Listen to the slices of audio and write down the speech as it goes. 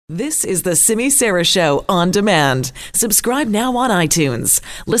This is the Simi Sara Show on demand. Subscribe now on iTunes.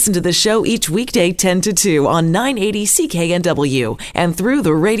 Listen to the show each weekday 10 to 2 on 980 CKNW and through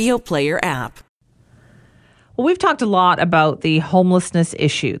the Radio Player app. Well, we've talked a lot about the homelessness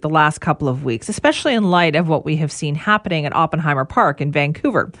issue the last couple of weeks, especially in light of what we have seen happening at Oppenheimer Park in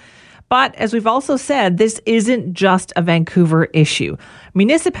Vancouver. But as we've also said, this isn't just a Vancouver issue.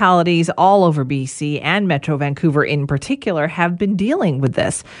 Municipalities all over BC and Metro Vancouver in particular have been dealing with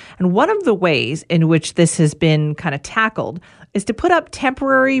this. And one of the ways in which this has been kind of tackled is to put up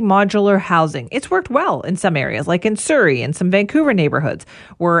temporary modular housing. It's worked well in some areas, like in Surrey and some Vancouver neighborhoods,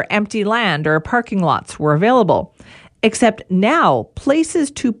 where empty land or parking lots were available. Except now, places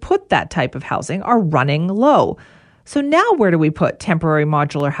to put that type of housing are running low. So now where do we put temporary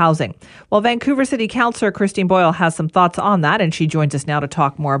modular housing? Well, Vancouver City Councillor Christine Boyle has some thoughts on that, and she joins us now to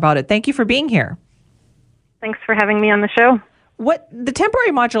talk more about it. Thank you for being here. Thanks for having me on the show. The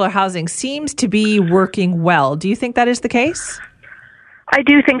temporary modular housing seems to be working well. Do you think that is the case? I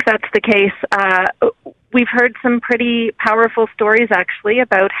do think that's the case. We've heard some pretty powerful stories, actually,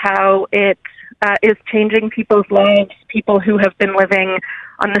 about how it is changing people's lives, people who have been living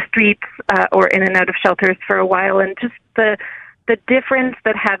on the streets or in and out of shelters for a while, and just the difference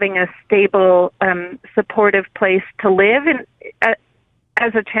that having a stable, supportive place to live in,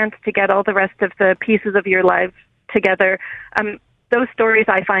 as a chance to get all the rest of the pieces of your life together. Those stories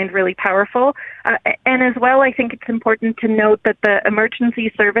I find really powerful. And as well, I think it's important to note that the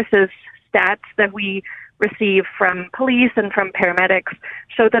emergency services stats that we receive from police and from paramedics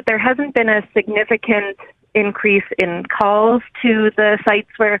show that there hasn't been a significant increase in calls to the sites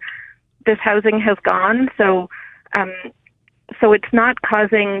where this housing has gone. So it's not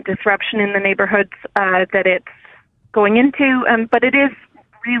causing disruption in the neighborhoods that it's going into, but it is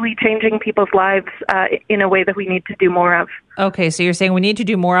really changing people's lives in a way that we need to do more of. Okay, so you're saying we need to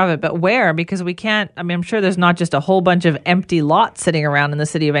do more of it, but where? Because we can't, I'm sure there's not just a whole bunch of empty lots sitting around in the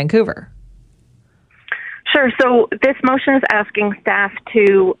city of Vancouver. Sure. So this motion is asking staff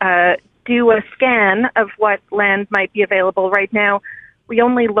to do a scan of what land might be available. Right now, we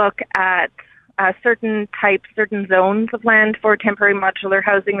only look at certain types, certain zones of land for temporary modular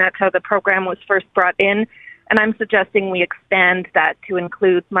housing. That's how the program was first brought in. And I'm suggesting we expand that to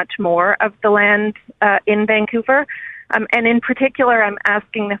include much more of the land in Vancouver. And in particular, I'm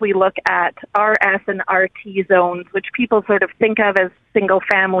asking that we look at RS and RT zones, which people sort of think of as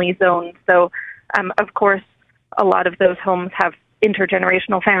single-family zones. So, of course, a lot of those homes have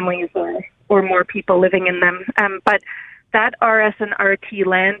intergenerational families or more people living in them. But that RS and RT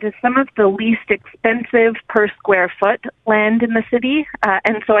land is some of the least expensive per square foot land in the city.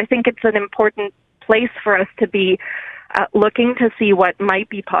 And so I think it's an important place for us to be looking to see what might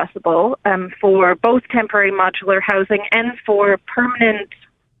be possible for both temporary modular housing and for permanent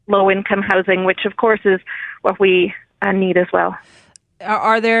low-income housing, which, of course, is what we need as well.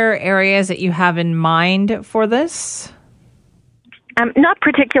 Are there areas that you have in mind for this? Not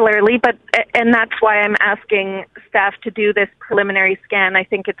particularly, and that's why I'm asking staff to do this preliminary scan. I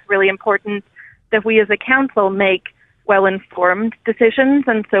think it's really important that we as a council make well-informed decisions,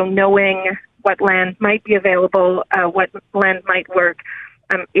 and so knowing what land might be available, what land might work,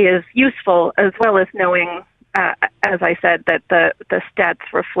 is useful, as well as knowing, as I said, that the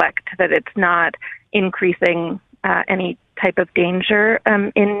stats reflect that it's not increasing any type of danger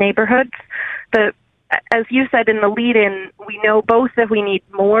in neighborhoods. As you said in the lead-in, we know both that we need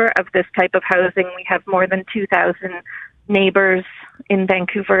more of this type of housing. We have more than 2,000 neighbors in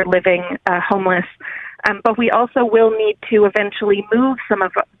Vancouver living homeless. But we also will need to eventually move some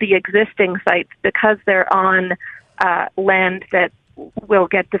of the existing sites because they're on land that will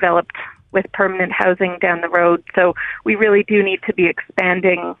get developed with permanent housing down the road. So we really do need to be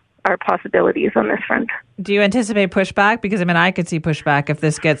expanding our possibilities on this front. Do you anticipate pushback? Because, I could see pushback if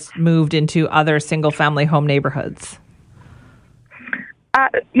this gets moved into other single-family home neighborhoods.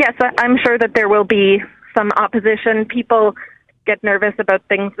 Yes, I'm sure that there will be some opposition. People get nervous about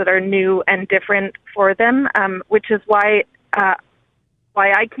things that are new and different for them, which is why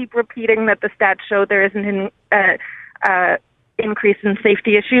I keep repeating that the stats show there isn't an increase in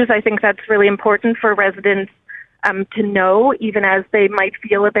safety issues. I think that's really important for residents to know, even as they might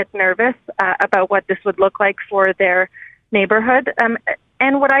feel a bit nervous about what this would look like for their neighborhood.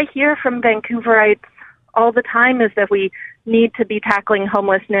 And what I hear from Vancouverites all the time is that we need to be tackling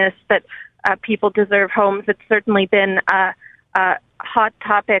homelessness, that people deserve homes. It's certainly been a hot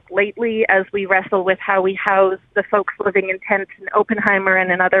topic lately as we wrestle with how we house the folks living in tents in Oppenheimer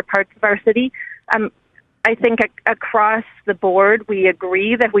and in other parts of our city. I think across the board, we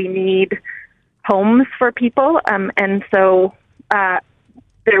agree that we need homes for people. And so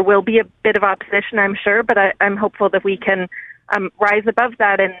there will be a bit of opposition, I'm sure, but I'm hopeful that we can rise above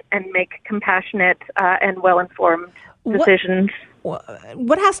that and make compassionate and well-informed decisions.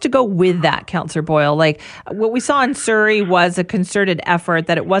 What has to go with that, Councillor Boyle? Like, what we saw in Surrey was a concerted effort,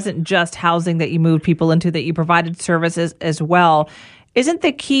 that it wasn't just housing that you moved people into, that you provided services as well. Isn't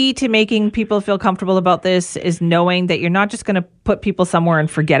the key to making people feel comfortable about this is knowing that you're not just going to put people somewhere and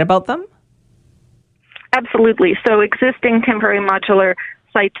forget about them? Absolutely. So existing temporary modular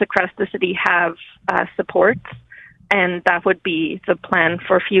sites across the city have supports, and that would be the plan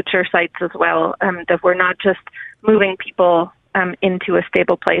for future sites as well, that we're not just moving people into a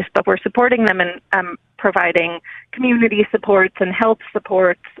stable place, but we're supporting them and providing community supports and health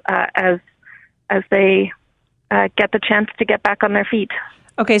supports as they get the chance to get back on their feet.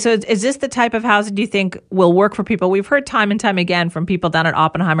 Okay, so is this the type of housing do you think will work for people? We've heard time and time again from people down at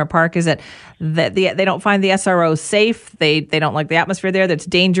Oppenheimer Park is that they don't find the SRO safe, they don't like the atmosphere there, that's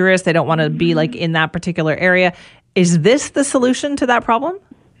dangerous, they don't want to be like in that particular area. Is this the solution to that problem?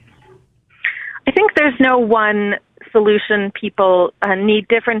 I think there's no one solution. People need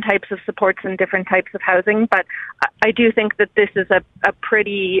different types of supports and different types of housing, but I do think that this is a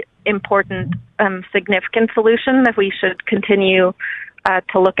pretty important, significant solution that we should continue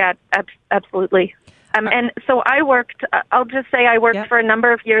to look at. Absolutely. And so I worked, I'll just say I worked for a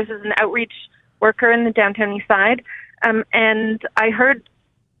number of years as an outreach worker in the downtown east side, and I heard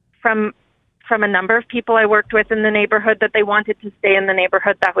from a number of people I worked with in the neighborhood that they wanted to stay in the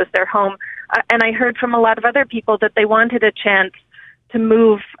neighborhood. That was their home. And I heard from a lot of other people that they wanted a chance to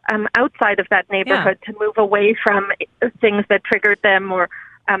move outside of that neighborhood, to move away from things that triggered them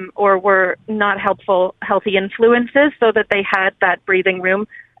or were not healthy influences, so that they had that breathing room.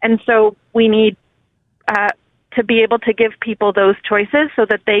 And so we need to be able to give people those choices so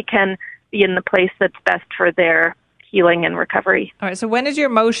that they can be in the place that's best for their healing and recovery. All right. So when is your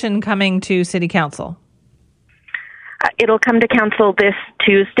motion coming to City Council? It'll come to Council this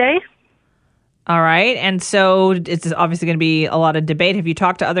Tuesday. All right. And so it's obviously going to be a lot of debate. Have you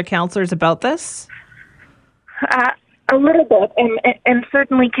talked to other councillors about this? A little bit. And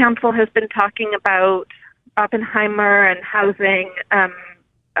certainly Council has been talking about Oppenheimer and housing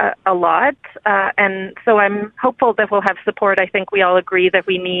a lot. And so I'm hopeful that we'll have support. I think we all agree that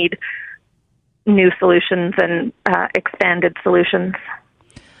we need new solutions and expanded solutions.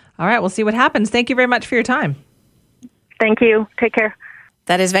 All right, we'll see what happens. Thank you very much for your time. Thank you. Take care.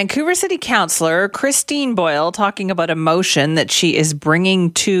 That is Vancouver City Councillor Christine Boyle talking about a motion that she is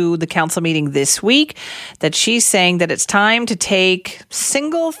bringing to the council meeting this week, that she's saying that it's time to take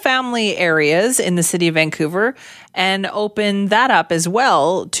single family areas in the city of Vancouver and open that up as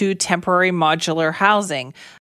well to temporary modular housing.